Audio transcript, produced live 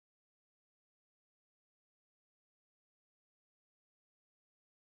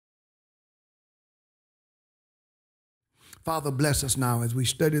Father, bless us now as we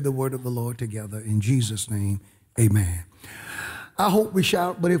study the word of the Lord together. In Jesus' name, amen. I hope we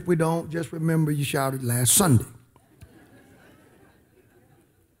shout, but if we don't, just remember you shouted last Sunday.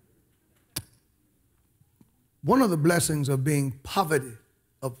 One of the blessings of being poverty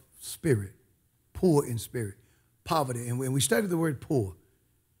of spirit, poor in spirit, poverty, and when we study the word poor,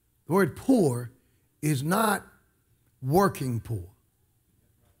 the word poor is not working poor.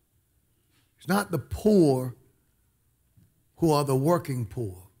 It's not the poor who are the working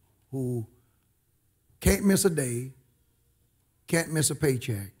poor, who can't miss a day, can't miss a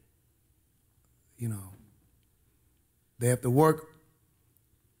paycheck. You know, they have to work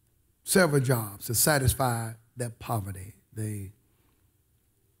several jobs to satisfy their poverty. They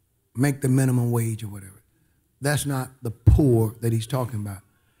make the minimum wage or whatever. That's not the poor that he's talking about.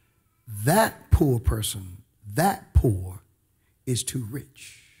 That poor person, that poor is too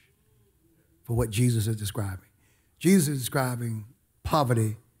rich for what Jesus is describing. Jesus is describing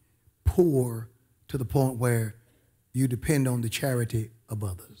poverty, poor to the point where you depend on the charity of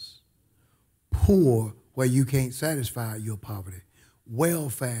others. Poor where you can't satisfy your poverty.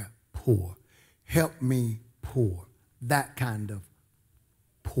 Welfare poor. Help me poor. That kind of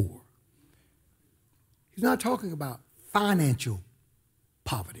poor. He's not talking about financial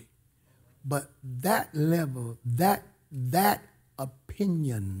poverty, but that level, that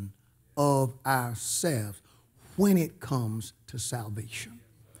opinion of ourselves when it comes to salvation,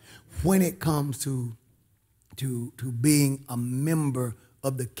 when it comes to being a member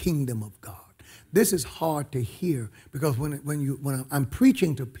of the kingdom of God. This is hard to hear because when I'm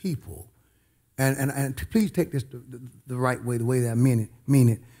preaching to people, and please take this the right way, the way that I mean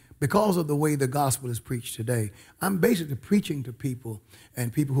it, because of the way the gospel is preached today, I'm basically preaching to people,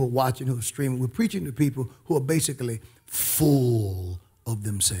 and people who are watching, who are streaming, we're preaching to people who are basically full of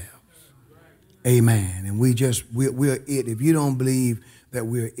themselves. Amen. And we're it. If you don't believe that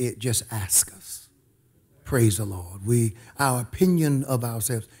we're it, just ask us. Praise the Lord. Our opinion of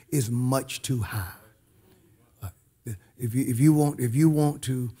ourselves is much too high. If you want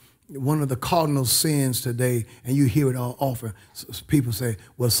to, one of the cardinal sins today, and you hear it all often, people say,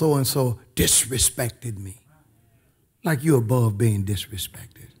 well, so-and-so disrespected me. Like you're above being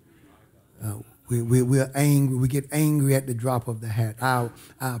disrespected. We're angry. We get angry at the drop of the hat. Our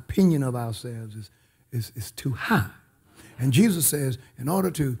opinion of ourselves is too high. And Jesus says, in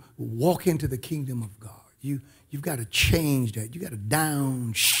order to walk into the kingdom of God, you've got to change that. You've got to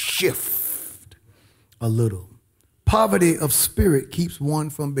downshift a little. Poverty of spirit keeps one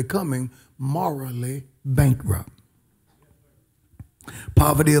from becoming morally bankrupt.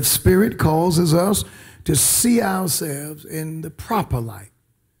 Poverty of spirit causes us to see ourselves in the proper light.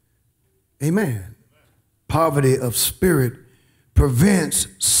 Amen. Poverty of spirit prevents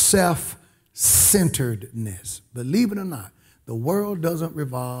self-centeredness. Believe it or not, the world doesn't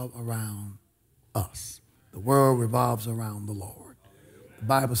revolve around us. The world revolves around the Lord. The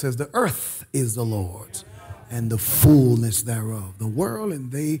Bible says the earth is the Lord's and the fullness thereof. The world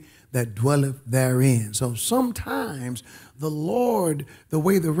and they that dwelleth therein. So sometimes the Lord, the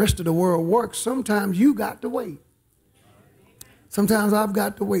way the rest of the world works, sometimes you got to wait. Sometimes I've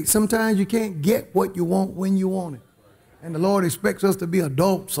got to wait. Sometimes you can't get what you want when you want it. And the Lord expects us to be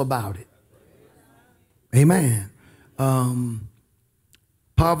adults about it. Amen.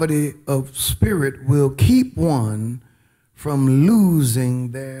 Poverty of spirit will keep one from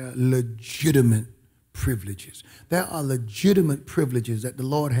losing their legitimate privileges. There are legitimate privileges that the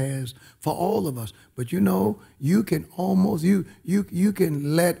Lord has for all of us. But you know, you can almost, you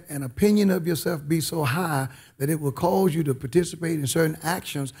can let an opinion of yourself be so high that it will cause you to participate in certain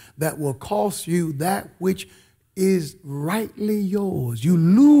actions that will cost you that which is rightly yours. You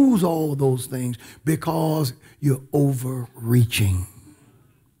lose all those things because you're overreaching.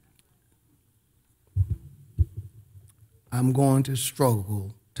 I'm going to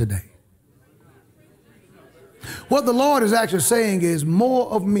struggle today. What the Lord is actually saying is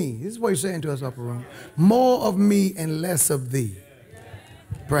more of me. This is what he's saying to us, upper room. More of me and less of thee.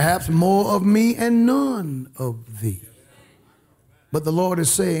 Perhaps more of me and none of thee. But the Lord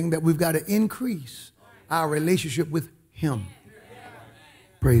is saying that we've got to increase our relationship with him.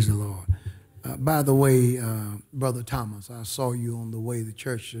 Praise the Lord. By the way, Brother Thomas, I saw you on the way to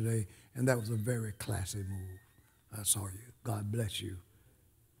church today, and that was a very classy move. I saw you. God bless you.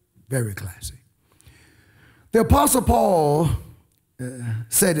 Very classy. The Apostle Paul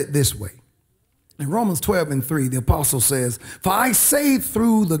said it this way. In Romans 12:3, the apostle says, for I say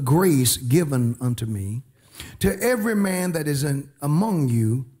through the grace given unto me, to every man that is among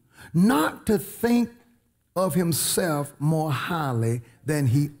you, not to think of himself more highly than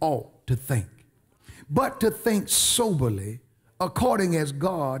he ought to think, but to think soberly, according as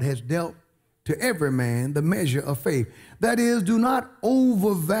God has dealt to every man the measure of faith. That is, do not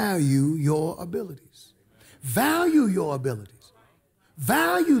overvalue your abilities. Value your abilities.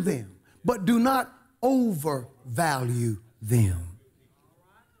 Value them, but do not overvalue them.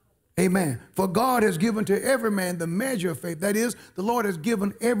 Amen. For God has given to every man the measure of faith. That is, the Lord has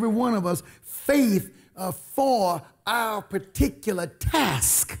given every one of us faith for our particular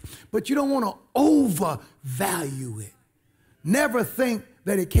task. But you don't want to overvalue it. Never think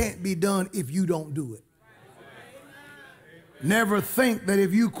that it can't be done if you don't do it. Never think that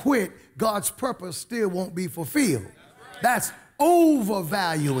if you quit, God's purpose still won't be fulfilled. That's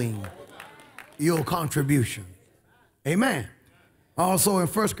overvaluing your contribution. Amen. Also in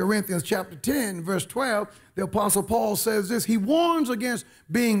 1 Corinthians chapter 10, verse 12, the Apostle Paul says this. He warns against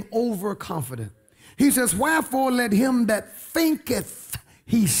being overconfident. He says, wherefore let him that thinketh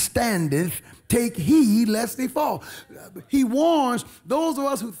he standeth take heed lest he fall. He warns those of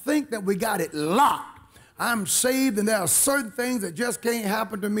us who think that we got it locked. I'm saved and there are certain things that just can't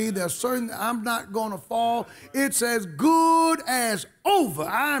happen to me. There are certain, I'm not going to fall. It's as good as over.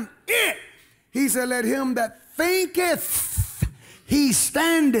 I'm it. He said, let him that thinketh he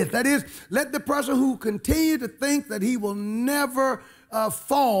standeth. That is, let the person who continue to think that he will never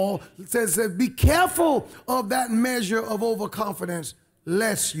fall, says, be careful of that measure of overconfidence,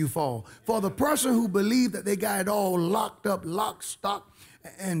 lest you fall. For the person who believe that they got it all locked up, lock, stock,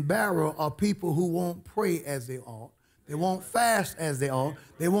 and barrel are people who won't pray as they ought. They won't fast as they ought.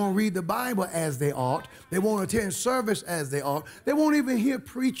 They won't read the Bible as they ought. They won't attend service as they ought. They won't even hear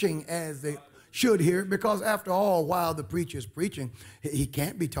preaching as they should hear it, because after all, while the preacher's preaching, he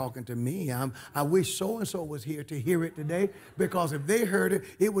can't be talking to me. I wish so-and-so was here to hear it today, because if they heard it,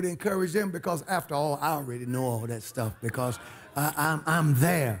 it would encourage them, because after all, I already know all that stuff, because I'm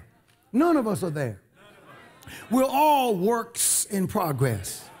there. None of us are there. We're all works in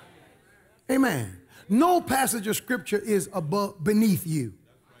progress. Amen. No passage of scripture is beneath you.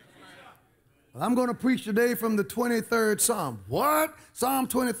 Well, I'm going to preach today from the 23rd Psalm. What? Psalm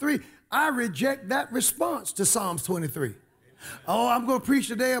 23. I reject that response to Psalms 23. Oh, I'm going to preach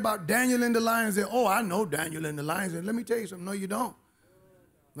today about Daniel in the lion's den. Oh, I know Daniel in the lion's den. Let me tell you something. No, you don't.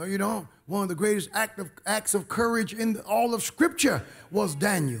 No, you don't. One of the greatest acts of courage in all of Scripture was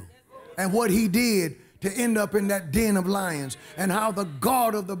Daniel, and what he did to end up in that den of lions, and how the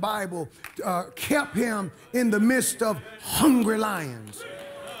God of the Bible kept him in the midst of hungry lions.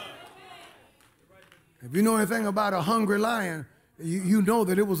 If you know anything about a hungry lion, you know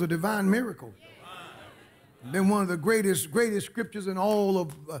that it was a divine miracle. Then one of the greatest scriptures in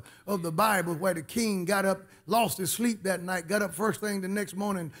all of the Bible, where the king got up, lost his sleep that night, got up first thing the next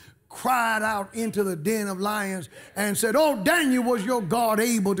morning, cried out into the den of lions and said, oh, Daniel, was your God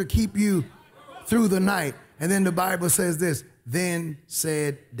able to keep you through the night? And then the Bible says this, then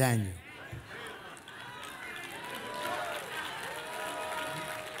said Daniel.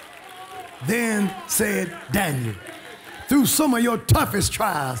 Then said Daniel. Through some of your toughest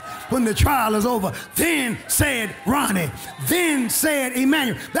trials, when the trial is over, then said Ronnie, then said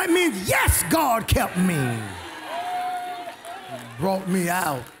Emmanuel. That means, yes, God kept me. Brought me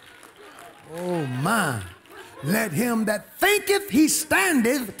out. Oh, my. Let him that thinketh he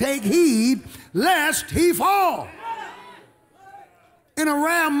standeth take heed lest he fall. In a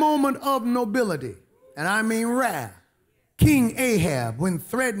rare moment of nobility, and I mean rare, King Ahab, when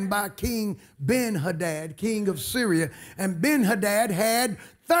threatened by King Ben-Hadad, king of Syria, and Ben-Hadad had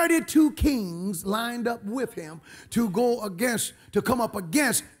 32 kings lined up with him to come up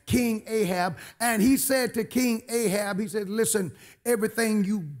against King Ahab. And he said to King Ahab, he said, listen, everything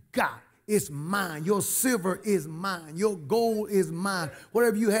you got is mine. Your silver is mine. Your gold is mine.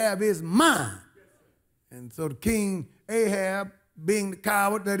 Whatever you have is mine. And so the King Ahab, being the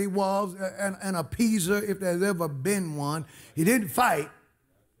coward that he was, and an appeaser, if there's ever been one, he didn't fight.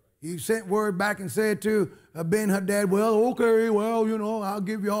 He sent word back and said to Ben-Hadad, well, okay, well, you know, I'll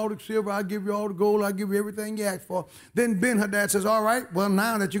give you all the silver, I'll give you all the gold, I'll give you everything you asked for. Then Ben-Hadad says, all right, well,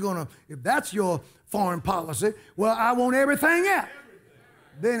 now that you're going to, if that's your foreign policy, well, I want everything else.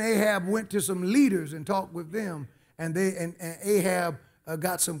 Then Ahab went to some leaders and talked with them, and Ahab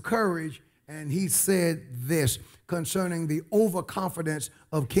got some courage, and he said this concerning the overconfidence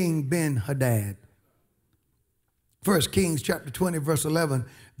of King Ben-Hadad. 1 Kings chapter 20, verse 11.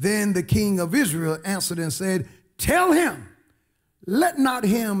 Then the king of Israel answered and said, tell him, let not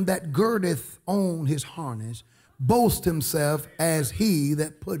him that girdeth on his harness boast himself as he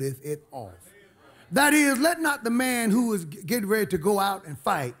that putteth it off. That is, let not the man who is getting ready to go out and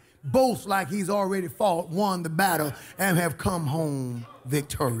fight boast like he's already fought, won the battle, and have come home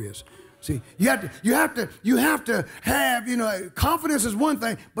victorious. See, you have to have, you know, confidence is one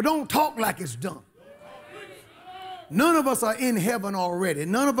thing, but don't talk like it's done. None of us are in heaven already.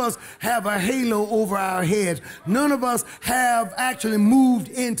 None of us have a halo over our heads. None of us have actually moved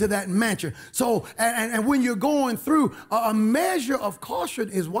into that mansion. So, and when you're going through, a measure of caution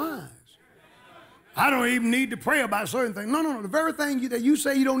is wise. I don't even need to pray about certain things. No. The very thing that you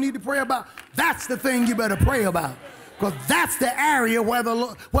say you don't need to pray about, that's the thing you better pray about. Because that's the area where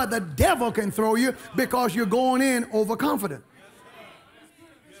the devil can throw you because you're going in overconfident.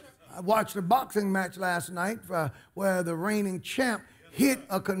 I watched a boxing match last night where the reigning champ hit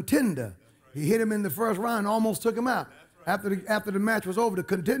a contender. He hit him in the first round, almost took him out. After the match was over, the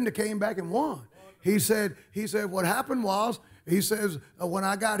contender came back and won. He said what happened was, he says, when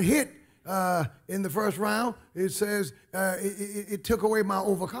I got hit in the first round, it says it took away my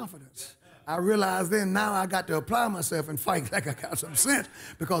overconfidence. I realized then now I got to apply myself and fight like I got some sense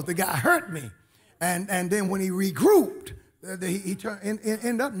because the guy hurt me. And then when he regrouped, he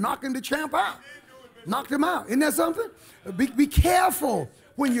ended up knocking the champ out. Knocked him out. Isn't that something? Be careful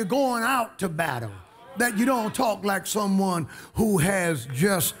when you're going out to battle that you don't talk like someone who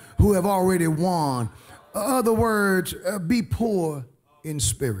have already won. In other words, be poor in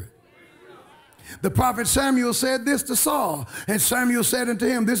spirit. The prophet Samuel said this to Saul, and Samuel said unto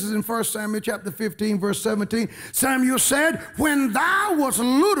him, this is in 1 Samuel chapter 15, verse 17, Samuel said, when thou wast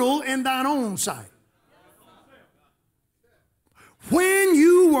little in thine own sight. When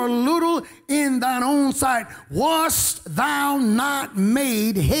you were little in thine own sight, wast thou not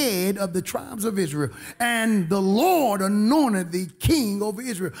made head of the tribes of Israel? And the Lord anointed thee king over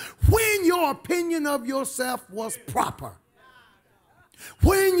Israel. When your opinion of yourself was proper.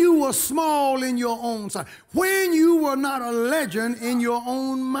 When you were small in your own sight. When you were not a legend in your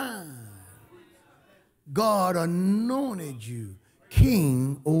own mind. God anointed you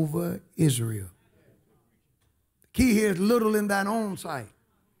king over Israel. Key here is little in thine own sight.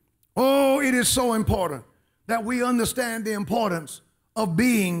 Oh, it is so important that we understand the importance of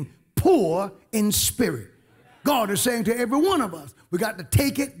being poor in spirit. God is saying to every one of us, we got to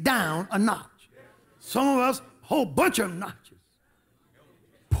take it down a notch. Some of us, a whole bunch of notches.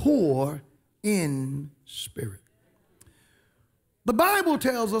 Poor in spirit. The Bible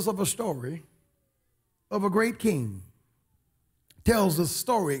tells us of a story of a great king. Tells the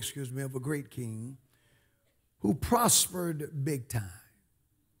story, of a great king who prospered big time.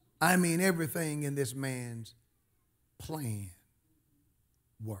 I mean, everything in this man's plan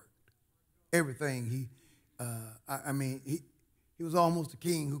worked. Everything he was almost a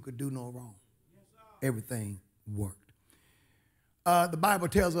king who could do no wrong. Everything worked. The Bible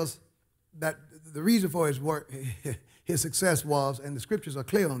tells us that the reason for his work, his success was, and the scriptures are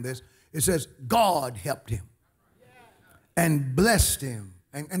clear on this, it says God helped him and blessed him.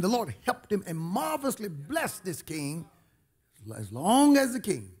 And the Lord helped him and marvelously blessed this king as long as the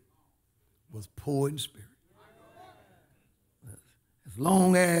king was poor in spirit. As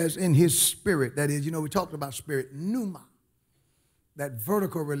long as in his spirit, that is, we talked about spirit, pneuma, that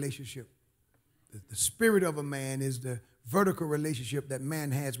vertical relationship. The spirit of a man is the vertical relationship that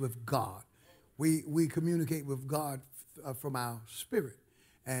man has with God. We communicate with God from our spirit.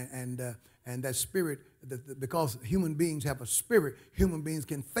 And that spirit, because human beings have a spirit, human beings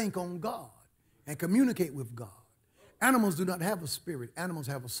can think on God and communicate with God. Animals do not have a spirit. Animals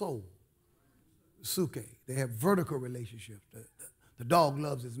have a soul. Suke. They have vertical relationships. The dog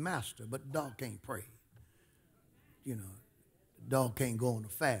loves his master, but the dog can't pray. The dog can't go on a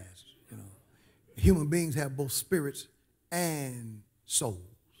fast. Human beings have both spirits and souls.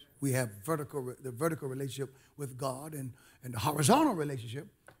 We have the vertical relationship with God and the horizontal relationship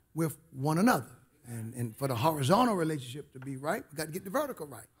with one another. And for the horizontal relationship to be right, we've got to get the vertical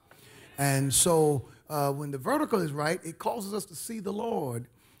right. And so when the vertical is right, it causes us to see the Lord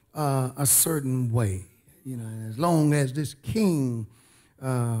a certain way. As long as this king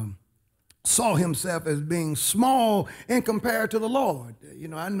saw himself as being small in compared to the Lord.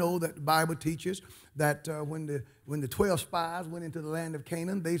 I know that the Bible teaches that when the 12 spies went into the land of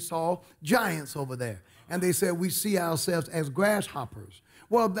Canaan, they saw giants over there. And they said, we see ourselves as grasshoppers.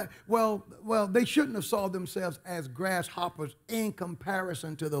 Well, they shouldn't have saw themselves as grasshoppers in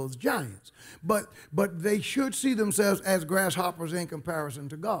comparison to those giants. But they should see themselves as grasshoppers in comparison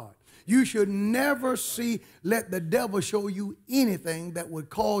to God. You should never let the devil show you anything that would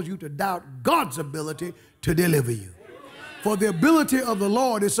cause you to doubt God's ability to deliver you. For the ability of the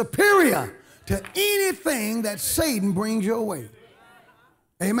Lord is superior to anything that Satan brings your way.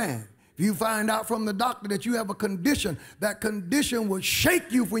 Amen. If Do you find out from the doctor that you have a condition? That condition will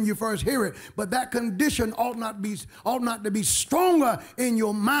shake you when you first hear it, but that condition ought not to be stronger in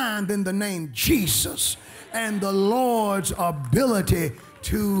your mind than the name Jesus and the Lord's ability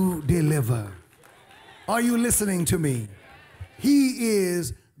to deliver. Are you listening to me? He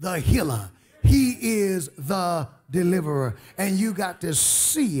is the healer. He is the deliverer, and you got to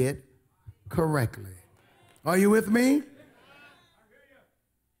see it correctly. Are you with me?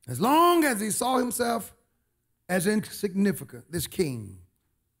 As long as he saw himself as insignificant, this king,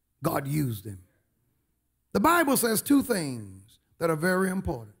 God used him. The Bible says two things that are very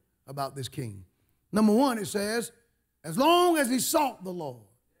important about this king. Number one, it says, as long as he sought the Lord,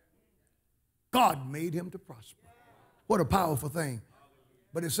 God made him to prosper. What a powerful thing.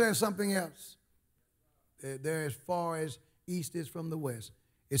 But it says something else. They're as far as east is from the west.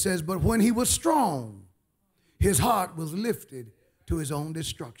 It says, but when he was strong, his heart was lifted to his own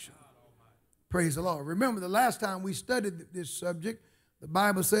destruction. Praise the Lord. Remember, the last time we studied this subject, the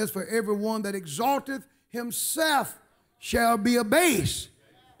Bible says, for everyone that exalteth himself shall be abased,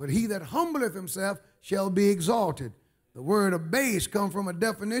 but he that humbleth himself shall be exalted. The word abase comes from a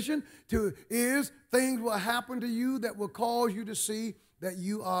definition is things will happen to you that will cause you to see that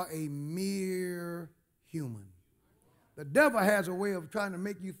you are a mere human. The devil has a way of trying to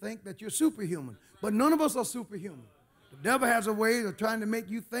make you think that you're superhuman, but none of us are superhuman. The devil has a way of trying to make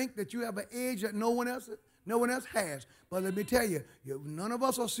you think that you have an edge that no one else has. But let me tell you, none of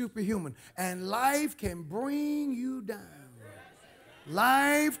us are superhuman, and life can bring you down.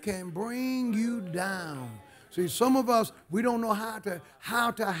 Life can bring you down. See, some of us, we don't know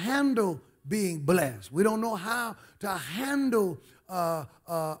how to handle being blessed. We don't know how to handle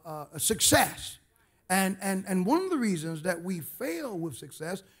success. And one of the reasons that we fail with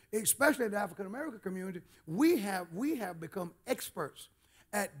success, especially in the African American community, we have become experts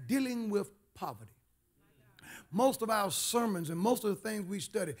at dealing with poverty. Most of our sermons and most of the things we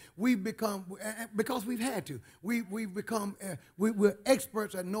study, we've become, because we've had to, we're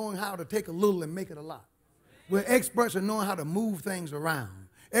experts at knowing how to take a little and make it a lot. We're experts at knowing how to move things around.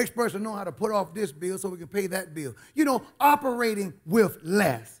 Experts at knowing how to put off this bill so we can pay that bill. You know, operating with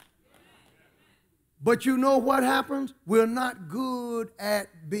less. But you know what happens? We're not good at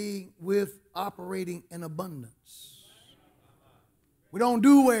operating in abundance. We don't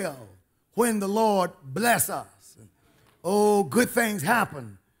do well when the Lord bless us. Oh, good things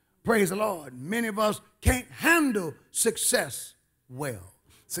happen. Praise the Lord. Many of us can't handle success well.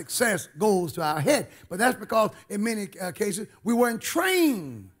 Success goes to our head. But that's because in many cases we weren't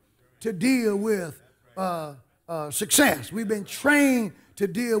trained to deal with success. We've been trained to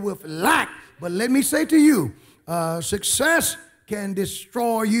deal with lack. But let me say to you, success can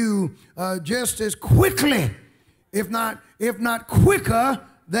destroy you just as quickly, if not quicker,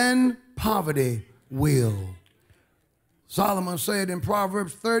 than poverty will. Solomon said in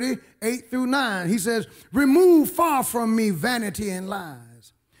Proverbs 30:8-9, he says, remove far from me vanity and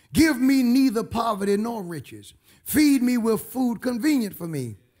lies. Give me neither poverty nor riches. Feed me with food convenient for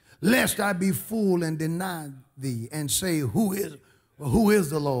me, lest I be full and deny thee and say, who is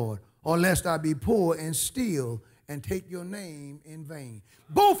the Lord? Or lest I be poor and steal and take your name in vain.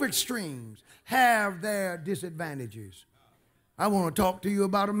 Both extremes have their disadvantages. I want to talk to you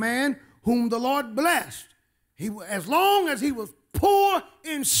about a man whom the Lord blessed. As long as he was poor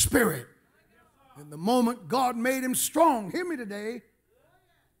in spirit, and the moment God made him strong, hear me today,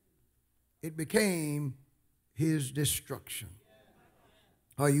 it became his destruction.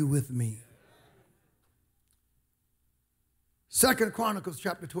 Are you with me? 2 Chronicles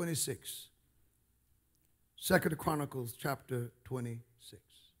chapter 26. 2 Chronicles chapter 26.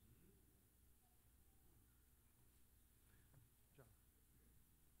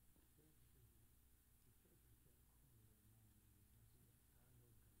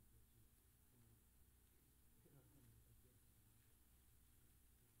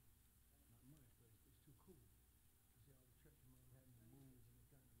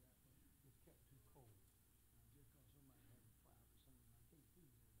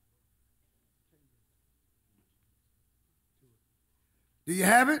 Do you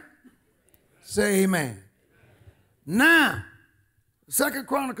have it? Say amen. Now, 2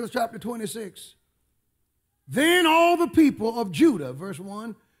 Chronicles chapter 26. Then all the people of Judah, verse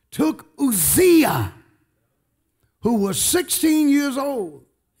 1, took Uzziah, who was 16 years old,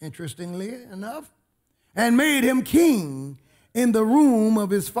 interestingly enough, and made him king in the room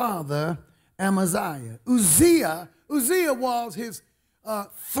of his father Amaziah. Uzziah was his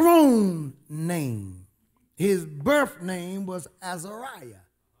throne name. His birth name was Azariah.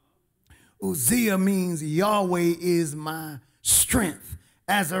 Uzziah means Yahweh is my strength.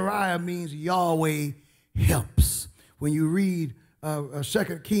 Azariah means Yahweh helps. When you read 2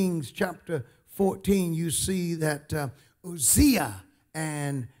 Kings chapter 14, you see that Uzziah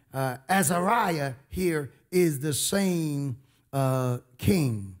and Azariah here is the same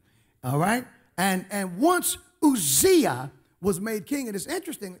king. All right? And once Uzziah was made king, and it's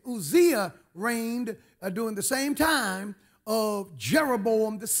interesting, Uzziah reigned during the same time of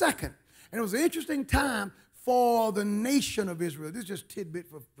Jeroboam II. And it was an interesting time for the nation of Israel. This is just tidbit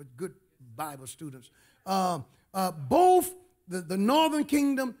for good Bible students. Both the northern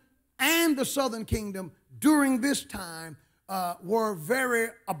kingdom and the southern kingdom during this time were very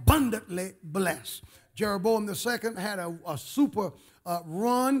abundantly blessed. Jeroboam II had a super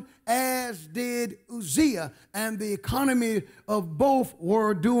run, as did Uzziah, and the economy of both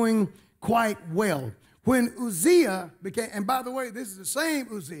were doing quite well. When Uzziah became, and by the way, this is the same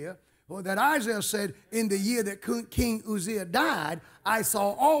Uzziah that Isaiah said, in the year that King Uzziah died, I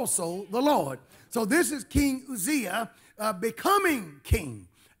saw also the Lord. So this is King Uzziah becoming king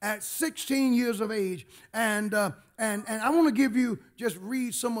at 16 years of age. And I want to give you, just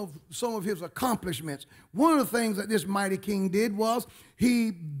read some of his accomplishments. One of the things that this mighty king did was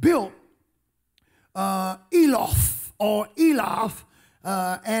he built Eloth,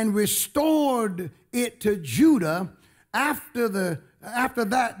 and restored it to Judah. After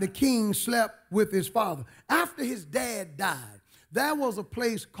that, the king slept with his father. After his dad died, there was a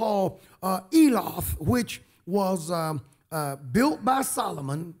place called Eloth, which was built by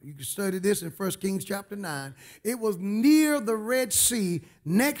Solomon. You can study this in 1 Kings chapter 9. It was near the Red Sea,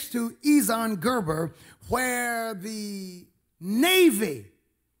 next to Ezion-Geber, where the navy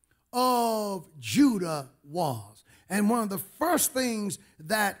of Judah was. And one of the first things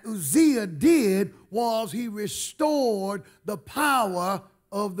that Uzziah did was he restored the power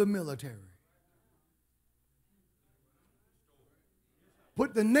of the military.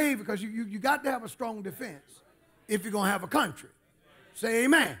 Put the navy, because you got to have a strong defense if you're going to have a country. Say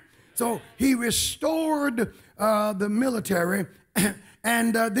amen. So he restored the military,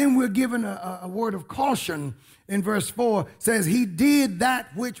 and then we're given a word of caution in verse 4. It says, he did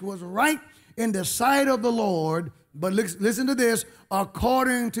that which was right in the sight of the Lord, but listen to this,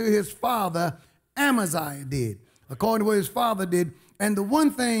 according to his father Amaziah did. According to what his father did. And the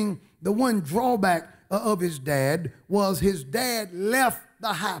one drawback of his dad was his dad left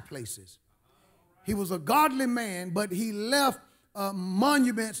the high places. He was a godly man, but he left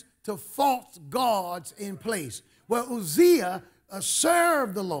monuments to false gods in place. Well, Uzziah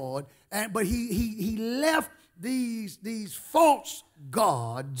served the Lord, but he left these false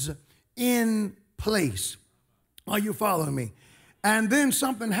gods in place. Are you following me? And then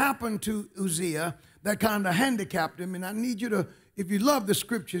something happened to Uzziah that kind of handicapped him. And I need you to, if you love the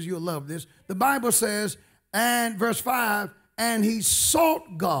scriptures, you'll love this. The Bible says, and verse 5, and he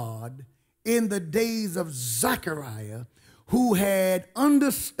sought God in the days of Zechariah, who had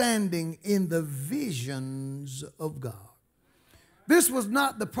understanding in the visions of God. This was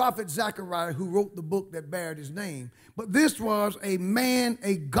not the prophet Zechariah who wrote the book that bared his name, but this was a man,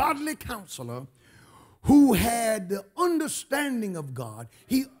 a godly counselor, who had the understanding of God.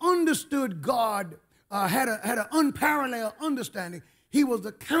 He understood God, had an unparalleled understanding. He was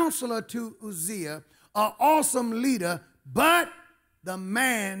the counselor to Uzziah, an awesome leader, but the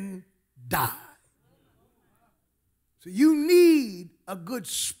man died. So you need a good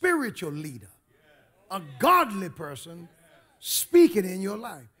spiritual leader, a godly person speaking in your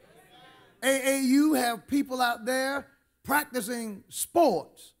life. You have people out there practicing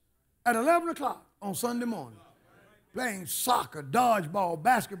sports at 11 o'clock on Sunday morning, playing soccer, dodgeball,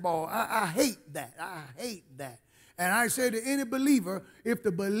 basketball. I hate that. I hate that. And I say to any believer, if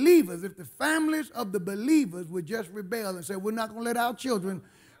the families of the believers would just rebel and say, we're not going to let our children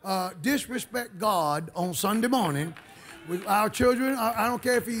disrespect God on Sunday morning. Our children, I don't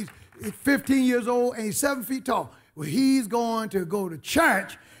care if he's 15 years old and he's 7 feet tall. Well, he's going to go to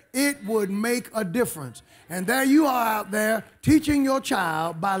church. It would make a difference. And there you are out there teaching your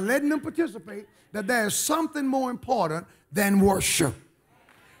child by letting them participate that there's something more important than worship.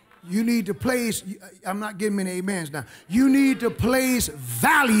 You need to place, I'm not giving any amens now, you need to place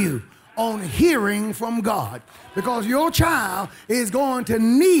value on hearing from God, because your child is going to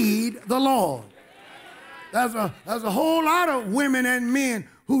need the Lord. There's a whole lot of women and men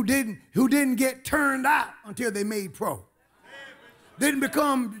who didn't get turned out until they made pro. They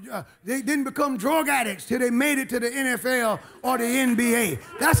didn't become drug addicts till they made it to the NFL or the NBA.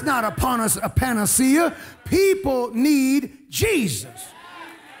 That's not a panacea. People need Jesus.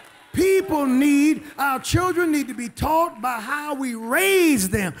 Our children need to be taught by how we raise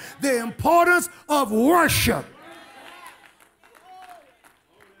them, the importance of worship.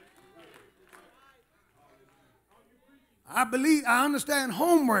 I understand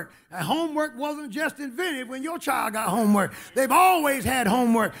homework. And homework wasn't just invented when your child got homework. They've always had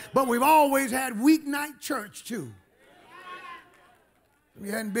homework, but we've always had weeknight church too. We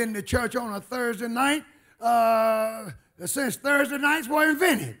hadn't been to church on a Thursday night since Thursday nights were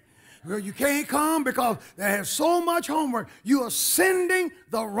invented. Well, you can't come because they have so much homework. You are sending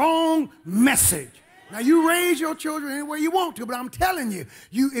the wrong message. Now, you raise your children any way you want to, but I'm telling you,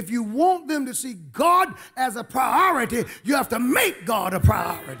 if you want them to see God as a priority, you have to make God a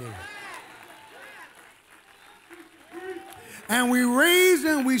priority. And we raise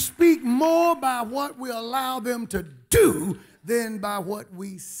them, we speak more by what we allow them to do than by what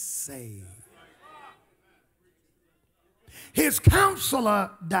we say. His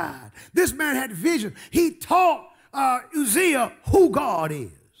counselor died. This man had vision. He taught Uzziah who God is.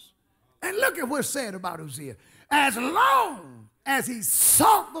 And look at what's said about Uzziah. As long as he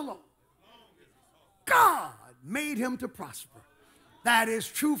sought the Lord, God made him to prosper. That is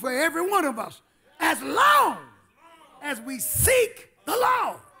true for every one of us. As long as we seek the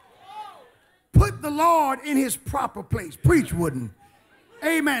Lord, put the Lord in his proper place. Preach, wouldn't?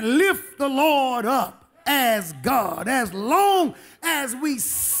 Amen. Lift the Lord up as God. As long as we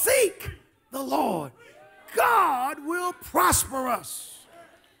seek the Lord, God will prosper us.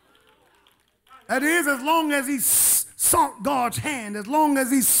 That is, as long as he sought God's hand, as long as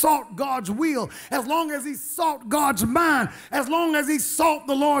he sought God's will, as long as he sought God's mind, as long as he sought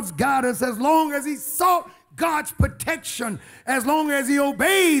the Lord's guidance, as long as he sought God's protection, as long as he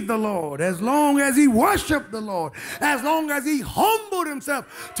obeyed the Lord, as long as he worshiped the Lord, as long as he humbled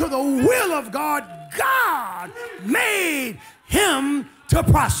himself to the will of God, God made him to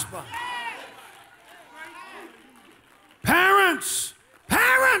prosper. Parents,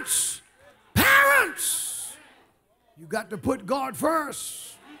 you got to put God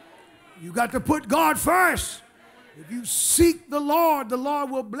first. You got to put God first. If you seek the Lord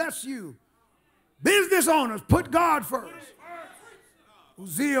will bless you. Business owners, put God first.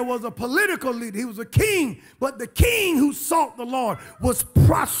 Uzziah was a political leader. He was a king, but the king who sought the Lord was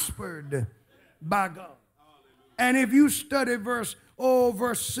prospered by God. And if you study verse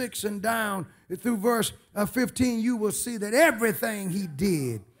 6 and down through verse 15, you will see that everything he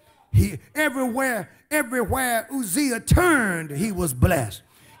did, everywhere Uzziah turned, he was blessed.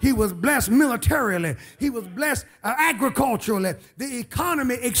 He was blessed militarily. He was blessed agriculturally. The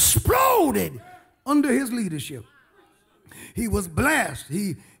economy exploded under his leadership. He was blessed.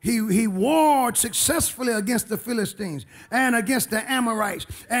 He warred successfully against the Philistines and against the Amorites,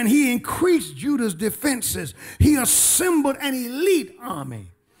 and he increased Judah's defenses. He assembled an elite army.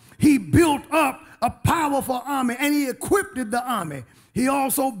 He built up a powerful army, and he equipped the army. He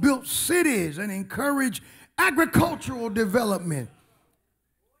also built cities and encouraged agricultural development.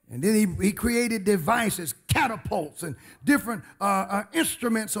 And then he created devices, catapults, and different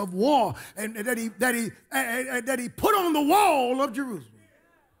instruments of war, and that he put on the wall of Jerusalem.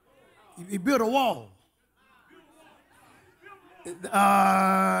 He built a wall.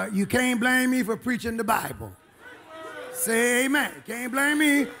 You can't blame me for preaching the Bible. Say amen. You can't blame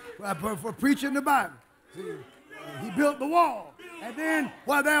me for preaching the Bible. See, he built the wall, and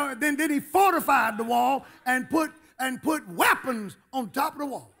then he fortified the wall and put weapons on top of the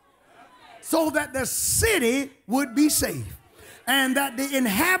wall, so that the city would be safe and that the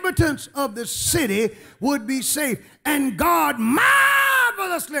inhabitants of the city would be safe. And God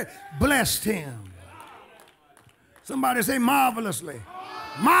marvelously blessed him. Somebody say marvelously.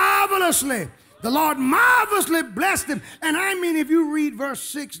 Marvelously. The Lord marvelously blessed him. And I mean, if you read verse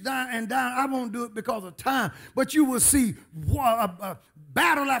 6 down, I won't do it because of time, but you will see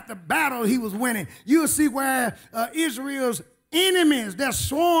battle after battle he was winning. You'll see where Israel's enemies, their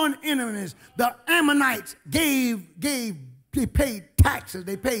sworn enemies, the Ammonites, they paid taxes,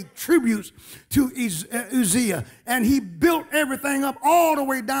 they paid tributes to Uzziah, and he built everything up all the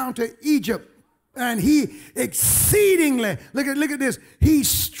way down to Egypt. And he exceedingly, look at this, he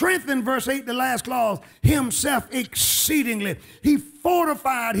strengthened, verse 8, the last clause, himself exceedingly. He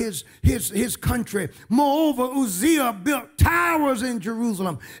fortified his country. Moreover, Uzziah built towers in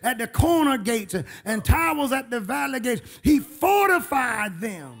Jerusalem at the corner gates and towers at the valley gates. He fortified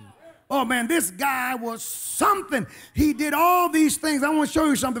them. Oh man, this guy was something. He did all these things. I want to show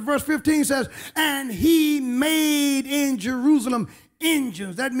you something. Verse 15 says, and he made in Jerusalem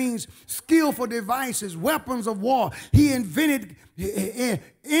engines. That means skillful devices, weapons of war. He invented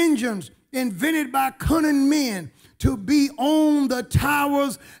engines invented by cunning men to be on the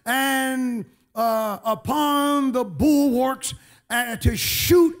towers and upon the bulwarks, to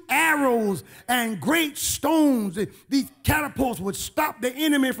shoot arrows and great stones. These catapults would stop the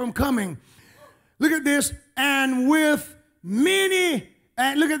enemy from coming. Look at this. And with many,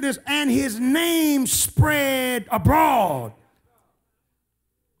 and look at this, and his name spread abroad.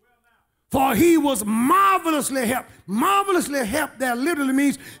 For he was marvelously helped. Marvelously helped there literally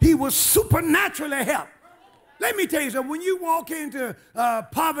means he was supernaturally helped. Let me tell you something. When you walk into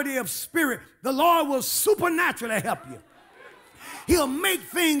poverty of spirit, the Lord will supernaturally help you. He'll make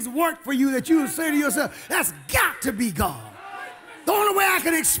things work for you that you will say to yourself, that's got to be God. The only way I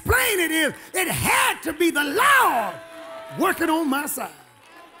can explain it is it had to be the Lord working on my side.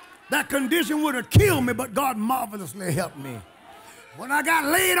 That condition would have killed me, but God marvelously helped me. When I got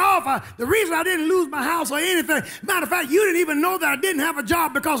laid off, the reason I didn't lose my house or anything, matter of fact, you didn't even know that I didn't have a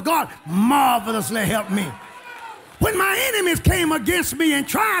job because God marvelously helped me. When my enemies came against me and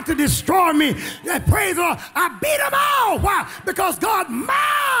tried to destroy me, praise the Lord, I beat them all. Why? Because God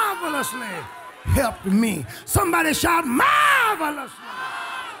marvelously helped me. Somebody shout, marvelously.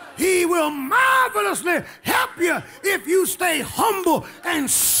 He will marvelously help you if you stay humble and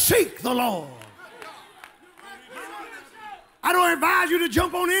seek the Lord. I don't advise you to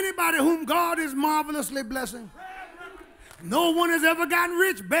jump on anybody whom God is marvelously blessing. No one has ever gotten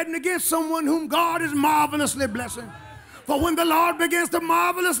rich betting against someone whom God is marvelously blessing. For when the Lord begins to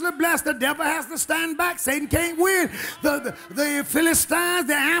marvelously bless, the devil has to stand back. Satan can't win. The Philistines,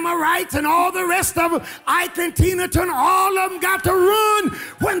 the Amorites, and all the rest of them, Ike and Tina Turner, all of them got to run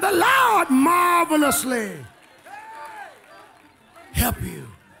when the Lord marvelously help you.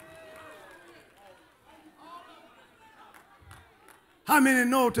 How many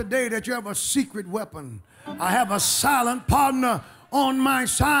know today that you have a secret weapon? I have a silent partner on my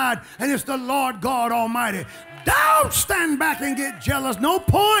side, and it's the Lord God Almighty. Don't stand back and get jealous. No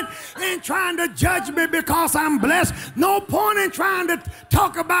point in trying to judge me because I'm blessed. No point in trying to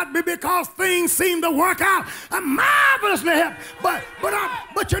talk about me because things seem to work out. I'm marvelously helped,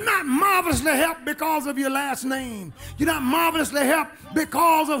 but you're not marvelously helped because of your last name. You're not marvelously helped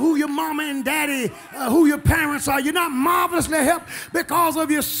because of who your mama and daddy, who your parents are. You're not marvelously helped because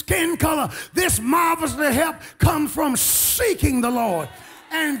of your skin color. This marvelously help comes from seeking the Lord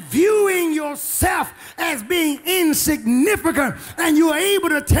and viewing yourself as being insignificant. And you're able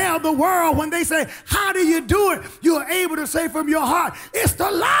to tell the world when they say, how do you do it? You're able to say from your heart, it's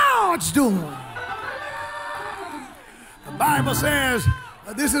the Lord's doing. The Bible says,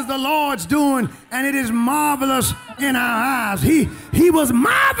 this is the Lord's doing, and it is marvelous in our eyes. He was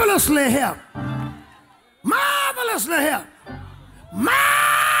marvelously helped. Marvelously helped.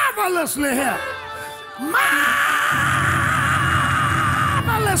 Marvelously helped. Marvelously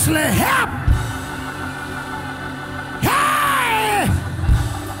helped. Hey!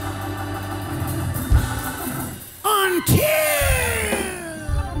 Until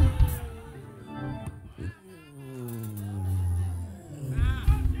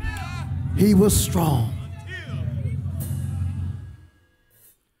he was strong.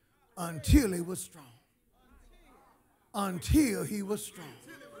 Until he was strong. Until he was strong.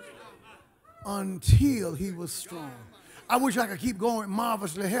 Until he was strong. I wish I could keep going,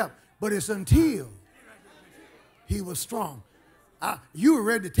 marvelously helped, but it's until he was strong. You were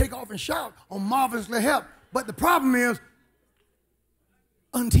ready to take off and shout on marvelously helped, but the problem is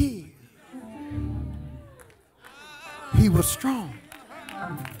until he was strong.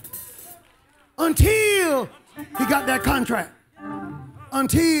 Until he got that contract.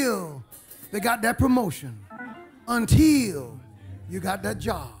 Until they got that promotion. Until you got that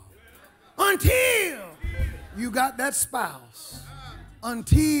job. Until you got that spouse.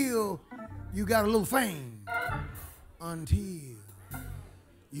 Until you got a little fame. Until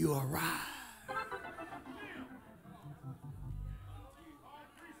you arrive.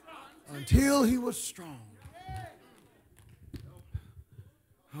 Until he was strong.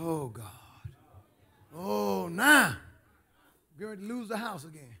 Oh, God. Oh, now. You're going to lose the house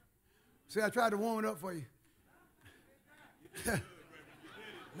again. See, I tried to warm it up for you.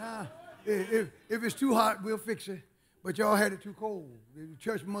 Now, if it's too hot, we'll fix it. But y'all had it too cold. The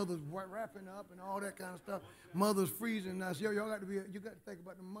church mothers wrapping up and all that kind of stuff. Mothers freezing. Now, so y'all got to think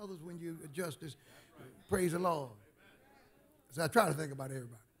about the mothers when you adjust this. Praise the Lord. So I try to think about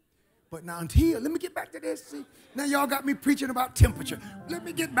everybody. But now let me get back to this. See, now y'all got me preaching about temperature. Let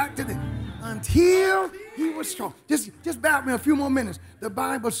me get back to this. Until he was strong. Just bear with me a few more minutes. The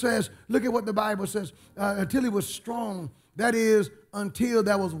Bible says, look at what the Bible says. Until he was strong. That is, until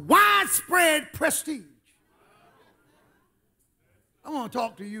there was widespread prestige. I want to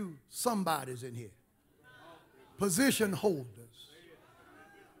talk to you, somebody's in here. Position holders.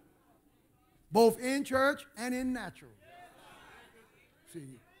 Both in church and in natural.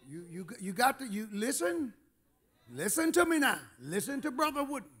 See, you got to listen. Listen to me now. Listen to Brother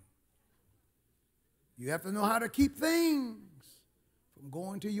Wooden. You have to know how to keep things from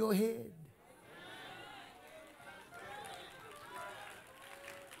going to your head.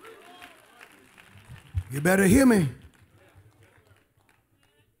 You better hear me.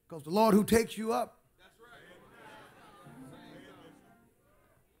 Because the Lord who takes you up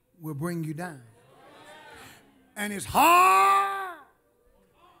will bring you down. And it's hard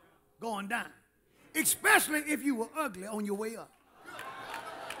going down. Especially if you were ugly on your way up.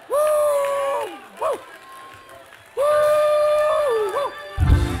 Woo! Woo! Woo! Woo!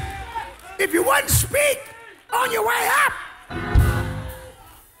 If you wouldn't speak on your way up,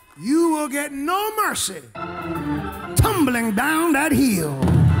 you will get no mercy tumbling down that hill.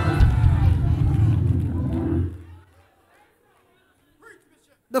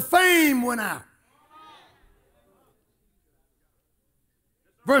 The fame went out.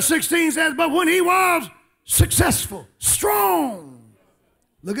 Verse 16 says, but when he was successful, strong.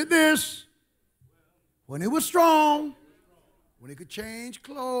 Look at this. When he was strong, when he could change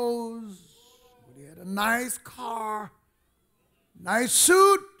clothes, when he had a nice car, nice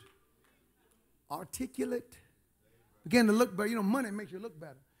suit, articulate, began to look better. You know, money makes you look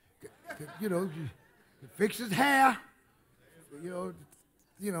better. You know, you fix his hair. You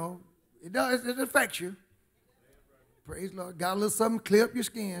know, it does. It affects you. Praise the Lord. Got a little something to clear up your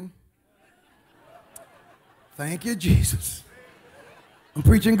skin. Thank you, Jesus. I'm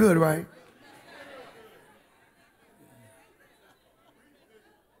preaching good, right?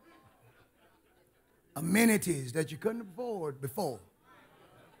 Amenities that you couldn't afford before.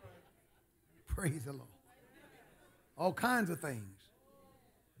 Praise the Lord. All kinds of things.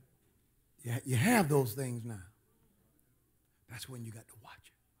 You have those things now. That's when you got to watch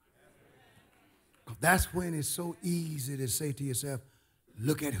it. Because that's when it's so easy to say to yourself,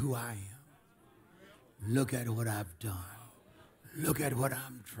 look at who I am. Look at what I've done. Look at what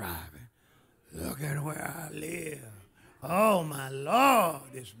I'm driving. Look at where I live. Oh, my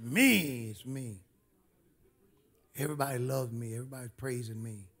Lord, it's me. It's me. Everybody loves me. Everybody's praising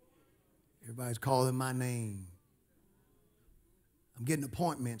me. Everybody's calling my name. I'm getting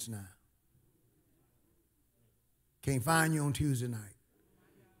appointments now. Can't find you on Tuesday night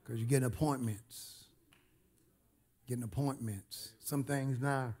because you're getting appointments. Getting appointments. Some things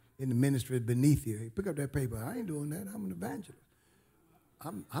now in the ministry is beneath you. Hey, pick up that paper. I ain't doing that. I'm an evangelist.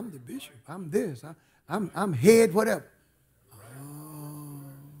 I'm the bishop. I'm this. I'm head whatever.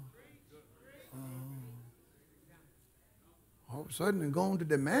 All of a sudden, they're going to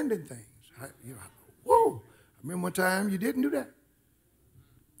demanding things. Whoa! I remember one time you didn't do that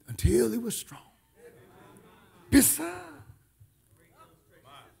until he was strong.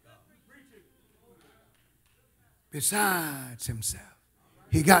 Besides himself.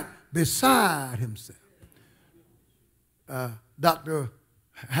 He got beside himself. Dr.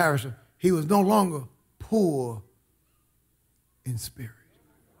 Harrison, he was no longer poor in spirit.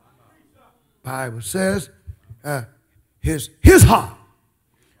 Bible says his heart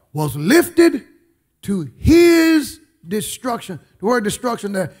was lifted to his destruction. The word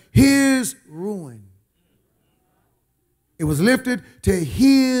destruction there, his ruin. It was lifted to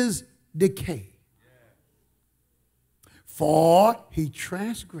his decay. For he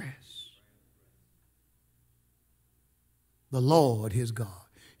transgressed the Lord his God.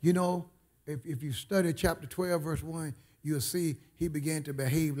 You know, if you study chapter 12, verse 1, you'll see he began to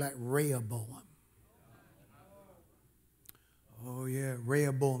behave like Rehoboam. Oh, yeah,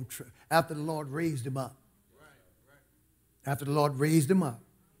 Rehoboam. After the Lord raised him up. After the Lord raised him up.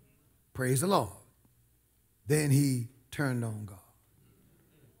 Praise the Lord. Then he turned on God.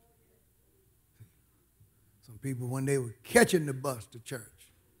 Some people, when they were catching the bus to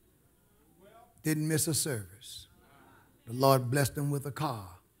church, didn't miss a service. The Lord blessed them with a car.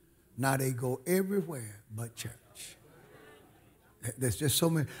 Now they go everywhere but church. There's just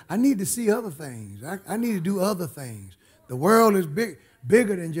so many. I need to see other things. I need to do other things. The world is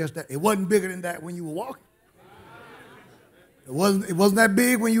bigger than just that. It wasn't bigger than that when you were walking. It wasn't that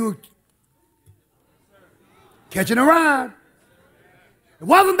big when you were catching a ride. It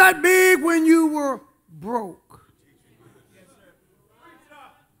wasn't that big when you were broke.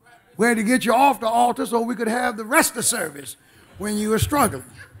 We had to get you off the altar so we could have the rest of the service when you were struggling.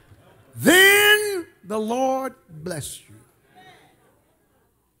 Then the Lord blessed you.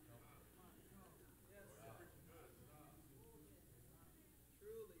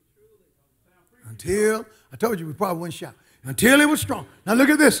 Until, I told you we probably wouldn't shout. Until he was strong. Now look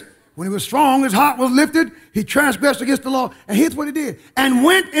at this. When he was strong, his heart was lifted. He transgressed against the law. And here's what he did. And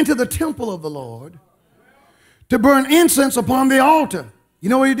went into the temple of the Lord to burn incense upon the altar. You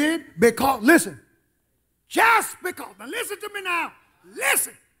know what he did? Because, listen. Just because. Now listen to me now.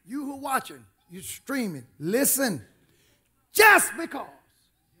 Listen. You who are watching. You're streaming. Listen. Just because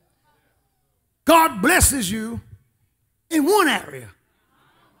God blesses you in one area,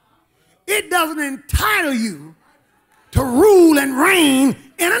 it doesn't entitle you to rule and reign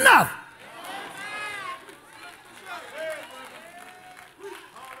in another.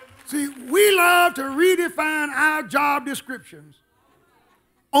 See, we love to redefine our job descriptions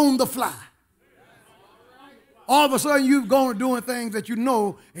on the fly. All of a sudden, you've gone doing things that you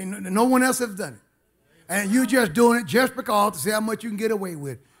know and no one else has done it. And you're just doing it just because to see how much you can get away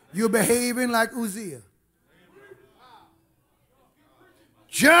with. You're behaving like Uzziah.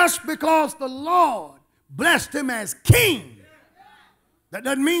 Just because the Lord blessed him as king, that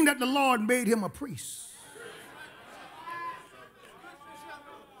doesn't mean that the Lord made him a priest.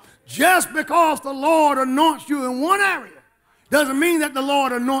 Just because the Lord anoints you in one area doesn't mean that the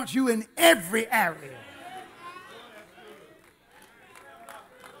Lord anoints you in every area.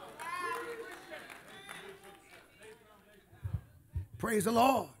 Praise the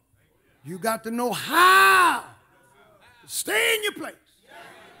Lord. You got to know how to stay in your place.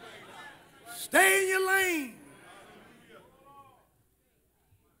 Stay in your lane.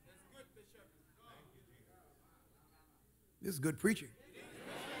 This is good preaching.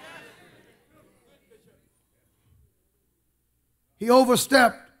 He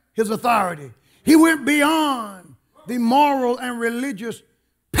overstepped his authority. He went beyond the moral and religious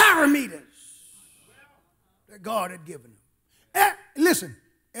parameters that God had given him. Listen,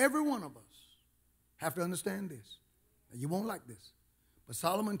 every one of us have to understand this. And you won't like this, but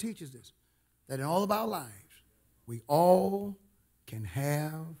Solomon teaches this, that in all of our lives, we all can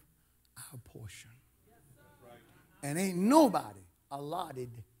have our portion. And ain't nobody allotted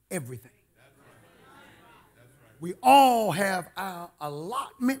everything. We all have our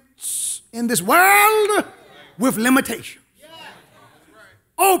allotments in this world with limitations.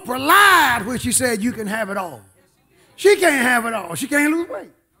 Oprah lied when she said you can have it all. She can't have it all. She can't lose weight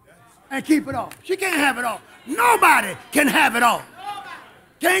and keep it all. She can't have it all. Nobody can have it all.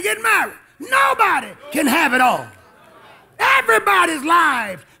 Can't get married. Nobody can have it all. Everybody's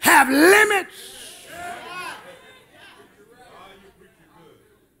lives have limits.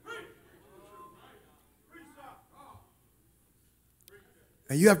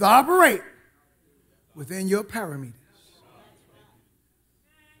 And you have to operate within your parameters.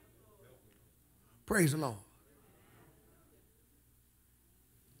 Praise the Lord.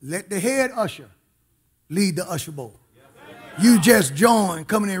 Let the head usher lead the usher boy. You just join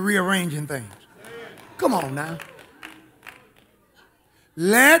coming in rearranging things. Come on now.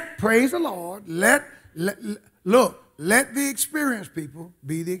 Praise the Lord, let the experienced people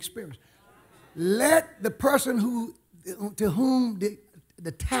be the experienced. Let the person to whom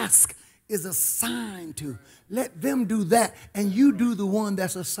the task is assigned to, let them do that, and you do the one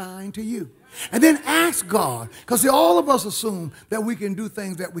that's assigned to you. And then ask God, because all of us assume that we can do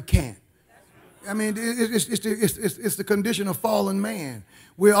things that we can't. I mean, it's the condition of fallen man.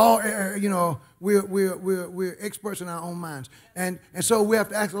 We're all, we're experts in our own minds. And so we have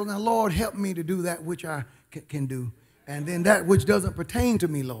to ask, now, Lord, help me to do that which I can do. And then that which doesn't pertain to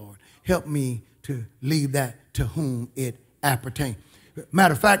me, Lord, help me to leave that to whom it appertains.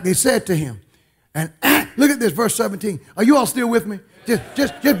 Matter of fact, they said to him, and look at this, verse 17. Are you all still with me?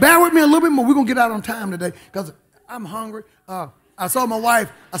 Just bear with me a little bit more. We're going to get out on time today because I'm hungry. I saw my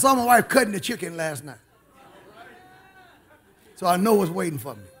wife cutting the chicken last night. So I know what's waiting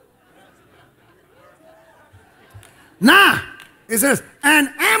for me. Now, it says, and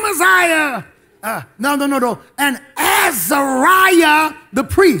Amaziah, and Azariah the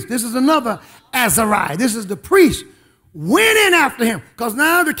priest. This is another Azariah. This is the priest. Went in after him, because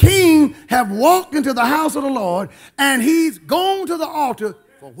now the king have walked into the house of the Lord, and he's gone to the altar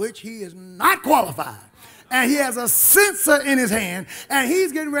for which he is not qualified. And he has a censer in his hand, and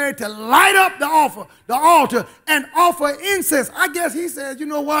he's getting ready to light up the altar, and offer incense. I guess he says, you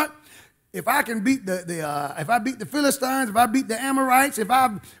know what? If I can beat if I beat the Philistines, if I beat the Amorites, if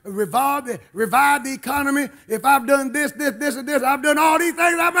I've revived the economy, if I've done this, and this, I've done all these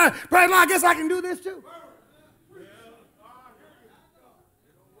things, praise God, I guess I can do this too.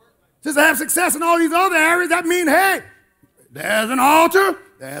 Since I have success in all these other areas, that means, hey, there's an altar,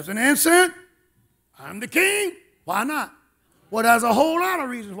 there's an incense, I'm the king. Why not? Well, there's a whole lot of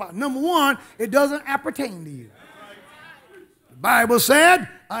reasons why. Number one, it doesn't appertain to you. The Bible said,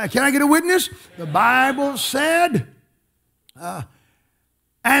 can I get a witness? The Bible said,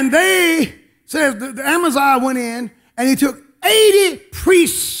 and they, says, the Amaziah went in, and he took 80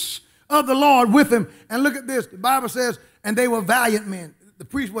 priests of the Lord with him. And look at this. The Bible says, and they were valiant men. The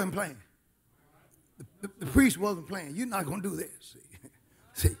priest wasn't playing. The priest wasn't playing. You're not going to do this.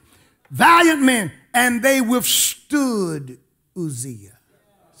 See, valiant men, and they withstood Uzziah.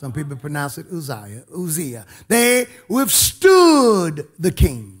 Some people pronounce it Uzziah. They withstood the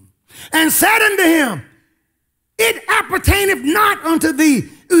king and said unto him, it appertaineth not unto thee,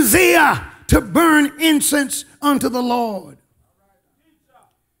 Uzziah, to burn incense unto the Lord.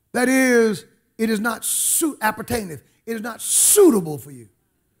 That is, it is not appertaineth. It is not suitable for you.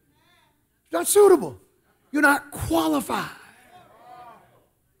 It's not suitable. You're not qualified.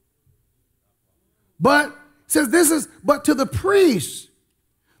 But it says this is, but to the priests,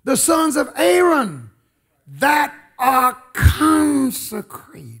 the sons of Aaron, that are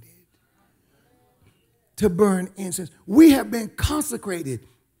consecrated to burn incense. We have been consecrated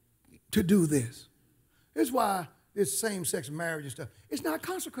to do this. This is why this same-sex marriage and stuff, it's not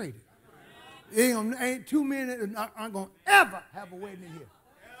consecrated. Ain't too many aren't going to ever have a wedding in here.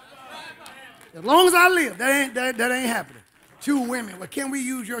 As long as I live, that ain't happening. Two women, well, can we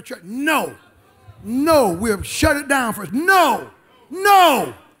use your church? No. No, we'll shut it down first. No.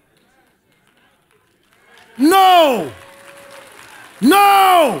 No. No.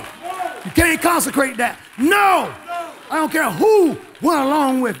 No. You can't consecrate that. No. I don't care who went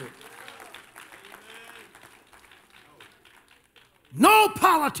along with it. No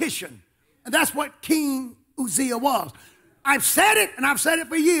politician. And that's what King Uzziah was. I've said it, and I've said it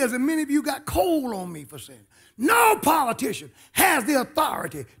for years, and many of you got cold on me for saying it. No politician has the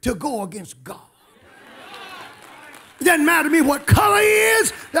authority to go against God. It doesn't matter to me what color he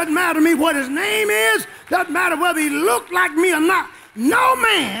is. Doesn't matter to me what his name is. Doesn't matter whether he looked like me or not. No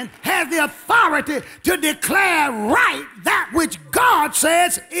man has the authority to declare right that which God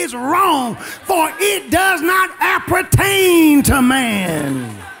says is wrong, for it does not appertain to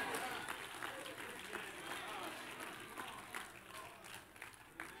man.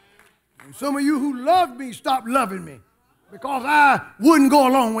 And some of you who love me stopped loving me because I wouldn't go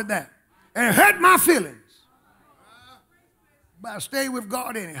along with that. And it hurt my feelings. But I stayed with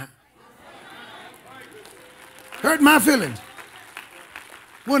God anyhow. Hurt my feelings.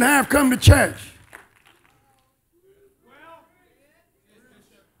 Wouldn't have come to church.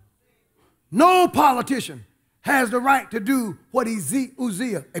 No politician has the right to do what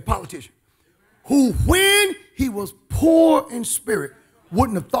Uzziah, a politician, who when he was poor in spirit,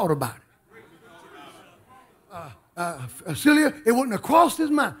 wouldn't have thought about it. Celia, it wouldn't have crossed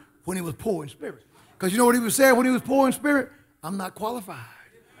his mind when he was poor in spirit. Because you know what he was saying when he was poor in spirit? I'm not qualified.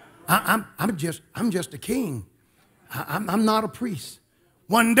 I'm just a king. I'm not a priest.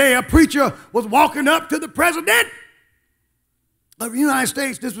 One day a preacher was walking up to the president of the United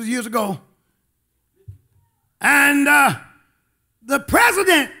States. This was years ago. And the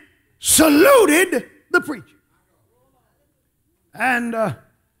president saluted the preacher. And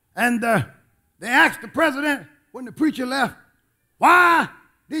they asked the president when the preacher left, why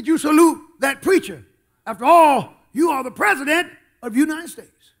did you salute that preacher? After all, you are the president of the United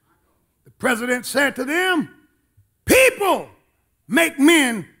States. The president said to them, people make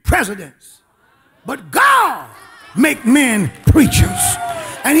men presidents, but God make men preachers.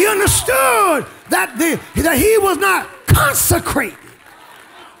 And he understood that he was not consecrated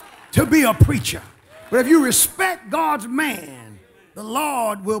to be a preacher. But if you respect God's man, the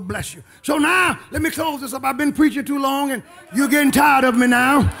Lord will bless you. So now, let me close this up. I've been preaching too long, and you're getting tired of me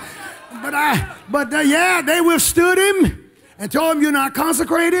now. Yeah, they withstood him and told him you're not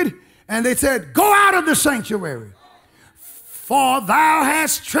consecrated. And they said, go out of the sanctuary. For thou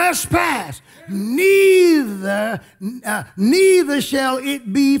hast trespassed, neither shall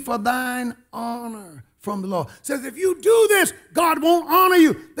it be for thine honor from the Lord. Says, if you do this, God won't honor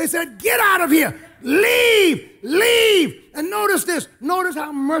you. They said, get out of here. Leave. And notice this. Notice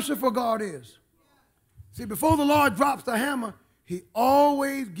how merciful God is. See, before the Lord drops the hammer, he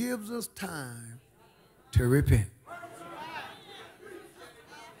always gives us time to repent.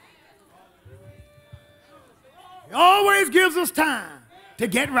 He always gives us time to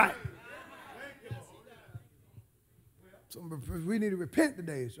get right. So we need to repent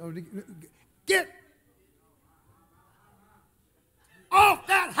today. So get off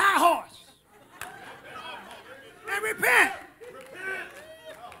that high horse and repent.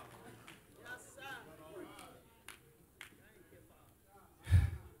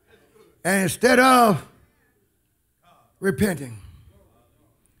 And instead of repenting,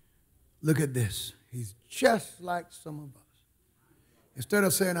 look at this. He's just like some of us. Instead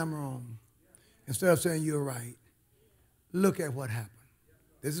of saying I'm wrong, instead of saying you're right, look at what happened.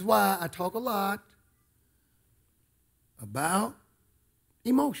 This is why I talk a lot about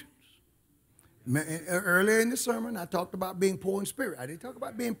emotions. Earlier in the sermon, I talked about being poor in spirit. I didn't talk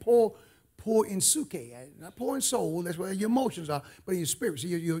about being poor poor in suke, not poor in soul, that's where your emotions are, but in your spirit. So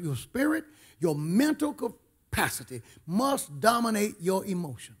your spirit, your mental capacity must dominate your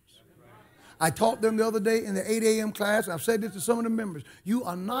emotions. I taught them the other day in the 8 a.m. class, I've said this to some of the members, you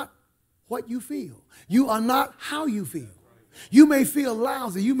are not what you feel. You are not how you feel. You may feel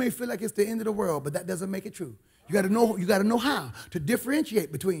lousy, you may feel like it's the end of the world, but that doesn't make it true. You got to know how to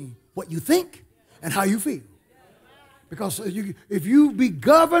differentiate between what you think and how you feel. Because if you be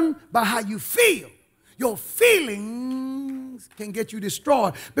governed by how you feel, your feelings can get you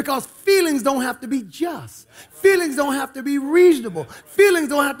destroyed. Because feelings don't have to be just. Feelings don't have to be reasonable. Feelings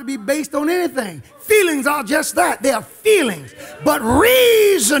don't have to be based on anything. Feelings are just that. They are feelings. But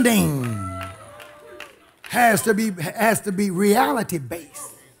reasoning has to be reality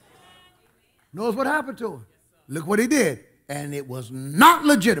based. Notice what happened to him. Look what he did. And it was not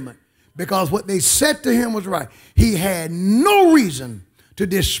legitimate. Because what they said to him was right. He had no reason to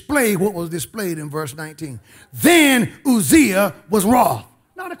display what was displayed in verse 19. Then Uzziah was wroth.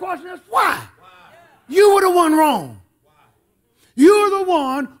 Now the question is, why? You were the one wrong. You're the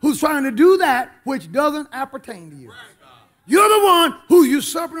one who's trying to do that which doesn't appertain to you. You're the one who's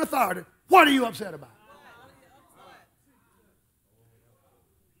usurping authority. What are you upset about?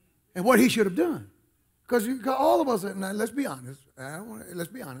 And what he should have done. Because all of us, now let's be honest.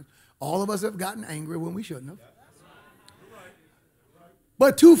 Let's be honest. All of us have gotten angry when we shouldn't have.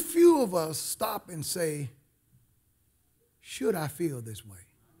 But too few of us stop and say, should I feel this way?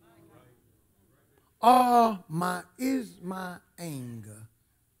 Is my anger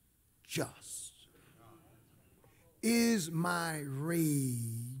just? Is my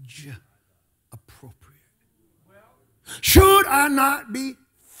rage appropriate? Should I not be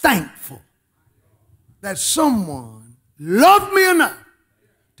thankful that someone loved me enough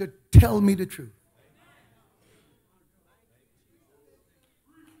to tell me the truth?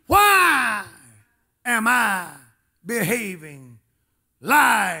 Why am I behaving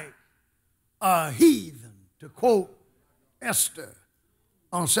like a heathen? To quote Esther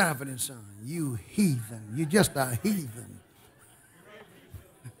on Sanford and Son, you heathen. You're just a heathen.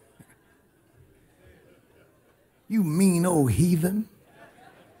 You mean old heathen.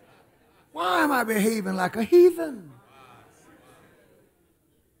 Why am I behaving like a heathen?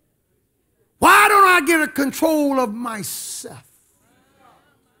 Why don't I get a control of myself?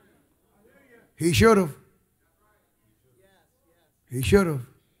 He should have. He should have.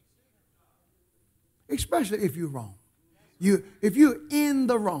 Especially if you're wrong. If you're in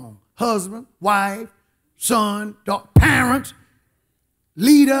the wrong, husband, wife, son, daughter, parents,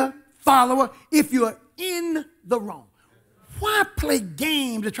 leader, follower, if you're in the wrong, why play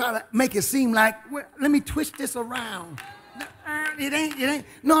games to try to make it seem like, well, let me twist this around? It ain't.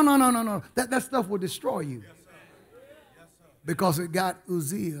 No. That stuff will destroy you. Because it got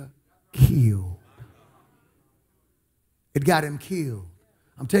Uzziah killed. It got him killed.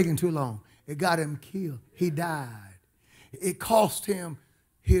 I'm taking too long. It got him killed. He died. It cost him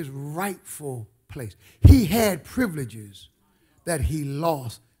his rightful place. He had privileges that he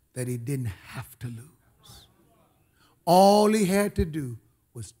lost that he didn't have to lose. All he had to do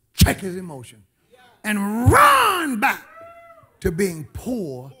was check his emotion and run back to being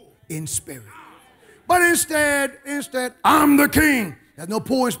poor in spirit. But instead, I'm the king. There's no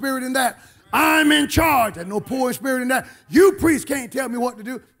poor in spirit in that. I'm in charge. There's no poor in spirit in that. You priests can't tell me what to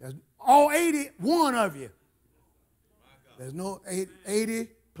do. There's all 81 of you. There's no 80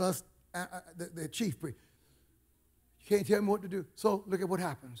 plus the chief priest. You can't tell me what to do. So look at what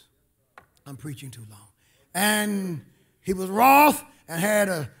happens. I'm preaching too long. And he was wroth and had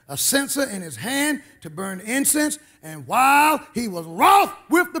a censer in his hand to burn the incense. And while he was wroth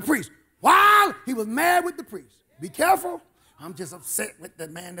with the priest, while he was mad with the priest, be careful. I'm just upset with the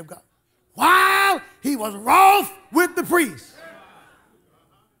man of God. While he was wroth with the priest,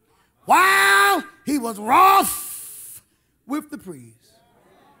 while he was wroth with the priest,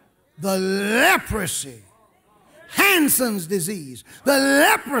 the leprosy, Hansen's disease, the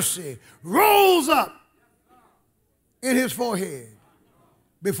leprosy rose up in his forehead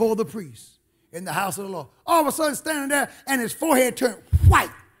before the priest in the house of the Lord. All of a sudden standing there and his forehead turned white.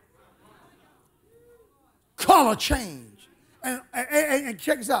 Color change. And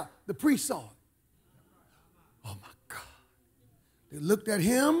check this out. The priest saw it. Oh my God. They looked at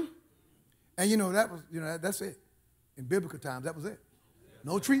him, and that's it. In biblical times, that was it.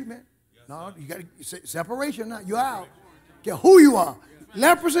 No treatment. No, you got to separation now. You're out. Care who you are.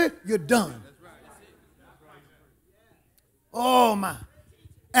 Leprosy, you're done. Oh my.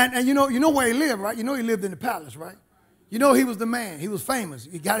 And you know where he lived, right? You know he lived in the palace, right? You know he was the man. He was famous.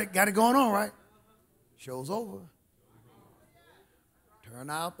 He got it going on, right? Show's over. Turn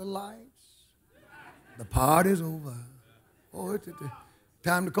out the lights. The party's over. Oh, it's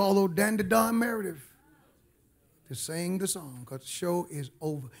time to call old Dandy Don Meredith to sing the song because the show is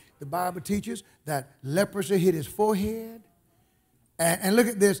over. The Bible teaches that leprosy hit his forehead. And look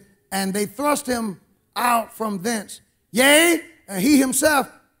at this. And they thrust him out from thence. Yea, and he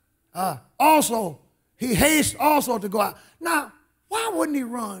himself also, he hastes also to go out. Now, why wouldn't he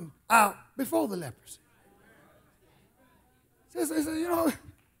run out before the leprosy? You know,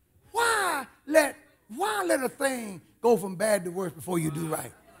 why let a thing go from bad to worse before you do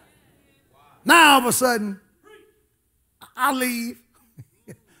right? Now all of a sudden, I'll leave.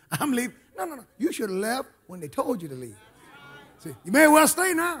 I'm leaving. No. You should have left when they told you to leave. See, you may well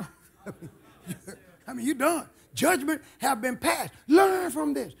stay now. I mean, you're done. Judgment have been passed. Learn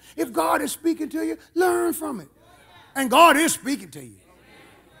from this. If God is speaking to you, learn from it. And God is speaking to you.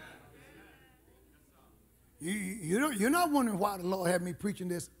 You're not wondering why the Lord had me preaching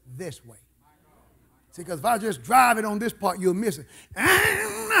this way. See, because if I just drive it on this part, you'll miss it.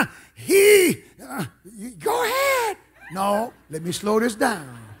 And go ahead. No, let me slow this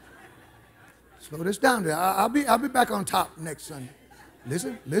down. Slow this down. I'll be back on top next Sunday.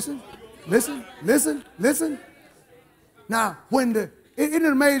 Listen. Now, isn't it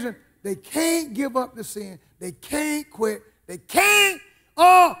amazing? They can't give up the sin. They can't quit.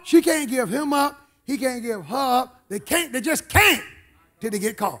 She can't give him up. He can't give her up. They just can't till they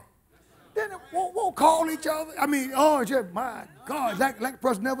get caught. Then they won't call each other. I mean, just, my God, like the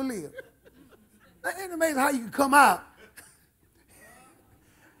person never lived. Ain't it amazing how you can come out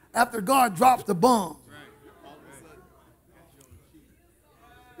after God drops the bomb?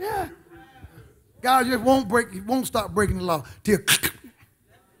 Yeah. God just won't stop breaking the law till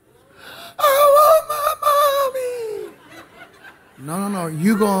I want my mommy. No.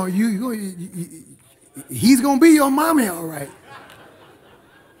 He's gonna be your mommy, all right.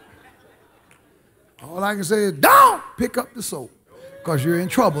 All I can say is don't pick up the soap because you're in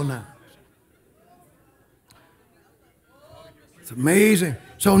trouble now. It's amazing.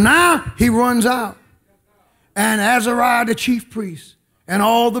 So now he runs out. And Azariah, the chief priest, and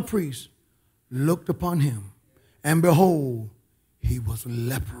all the priests looked upon him. And behold, he was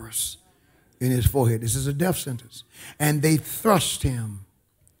leprous in his forehead. This is a death sentence. And they thrust him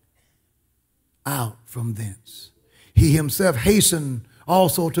out from thence. He himself hastened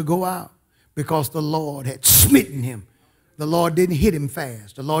also to go out because the Lord had smitten him. The Lord didn't hit him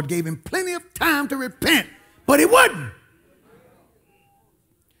fast. The Lord gave him plenty of time to repent, but he wouldn't.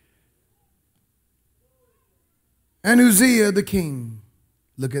 And Uzziah the king,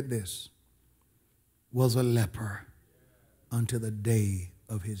 look at this, was a leper unto the day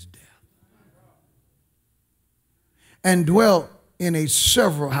of his death, and dwelt in a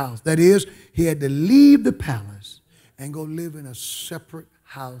several house. That is, he had to leave the palace and go live in a separate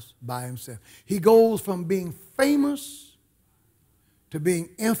house by himself. He goes from being famous to being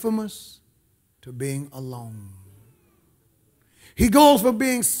infamous to being alone. He goes from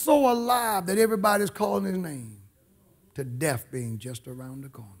being so alive that everybody's calling his name to death being just around the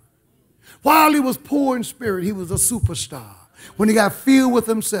corner. While he was poor in spirit, he was a superstar. When he got filled with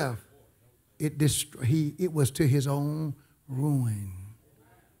himself, it was to his own ruin.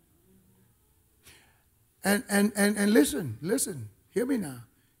 And listen, hear me now.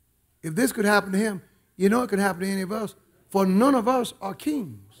 If this could happen to him, you know it could happen to any of us, for none of us are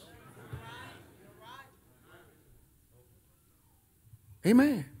kings.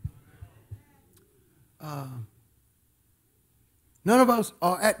 Amen. None of us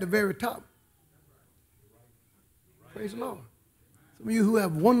are at the very top. Praise the Lord. Some of you who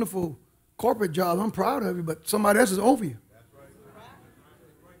have wonderful corporate jobs, I'm proud of you, but somebody else is over you.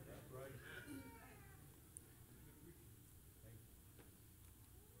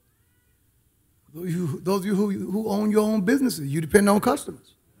 Those of you who own your own businesses, you depend on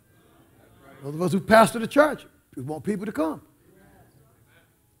customers. Those of us who pastor the church, we want people to come.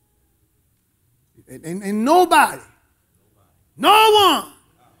 And nobody, no one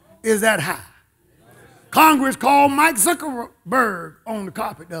is that high. Congress called Mike Zuckerberg on the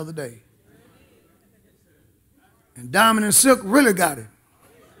carpet the other day. And Diamond and Silk really got it.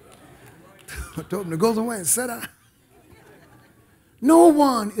 I told him to go somewhere and sit down. No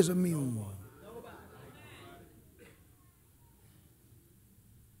one is immune.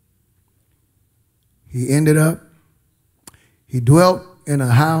 He dwelt in a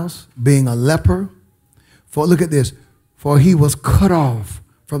house being a leper. For look at this, for he was cut off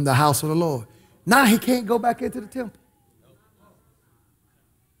from the house of the Lord. Now he can't go back into the temple.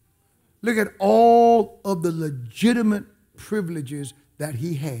 Look at all of the legitimate privileges that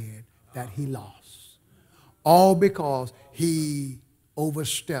he had that he lost. All because he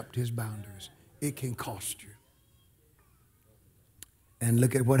overstepped his boundaries. it can cost you. And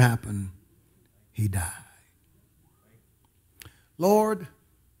look at what happened. He died. Lord,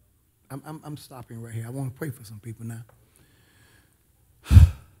 I'm stopping right here. I want to pray for some people now.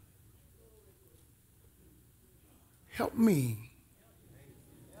 Help me.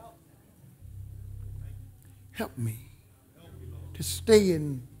 Help me to stay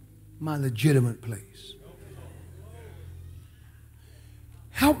in my legitimate place.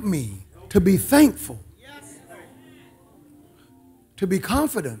 Help me to be thankful, to be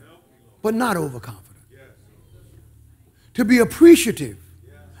confident, but not overconfident, to be appreciative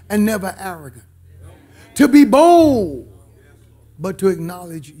and never arrogant, to be bold, but to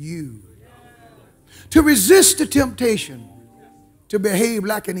acknowledge you, to resist the temptation to behave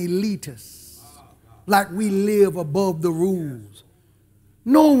like an elitist, like we live above the rules.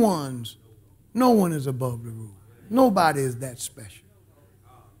 No one is above the rules. Nobody is that special.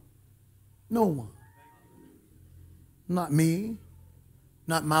 No one. Not me,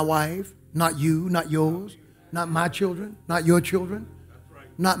 not my wife, not you, not yours, not my children, not your children,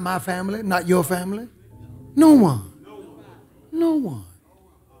 not my family, not your family. No one. No one.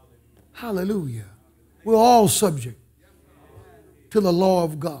 Hallelujah. We're all subject to the law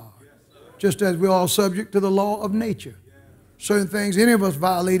of God, just as we're all subject to the law of nature. Certain things, any of us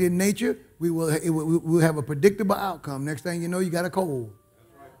violate in nature, we'll have a predictable outcome. Next thing you know, you got a cold.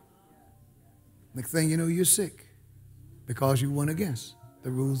 Next thing you know, you're sick because you went against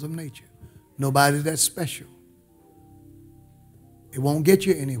the rules of nature. Nobody's that special. It won't get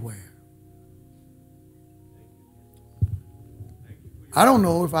you anywhere. I don't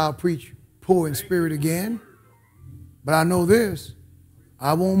know if I'll preach poor in spirit again, but I know this.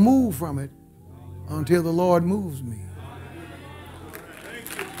 I won't move from it until the Lord moves me.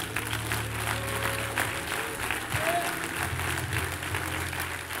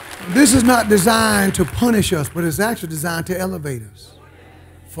 This is not designed to punish us, but it's actually designed to elevate us.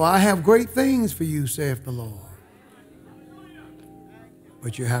 For I have great things for you, saith the Lord.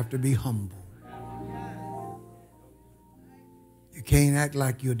 But you have to be humble. You can't act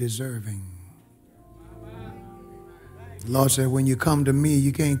like you're deserving. The Lord said, when you come to me,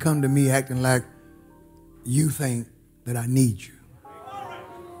 you can't come to me acting like you think that I need you.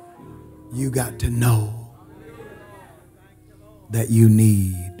 You got to know that you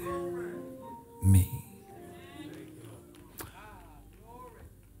need me.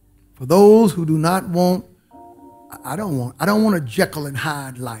 For those who do not want, I don't want a Jekyll and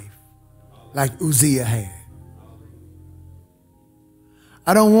Hyde life like Uzziah had.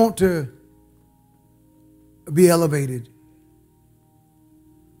 I don't want to be elevated,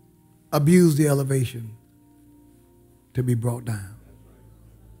 abuse the elevation to be brought down.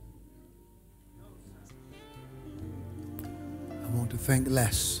 I want to think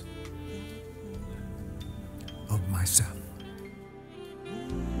less of myself.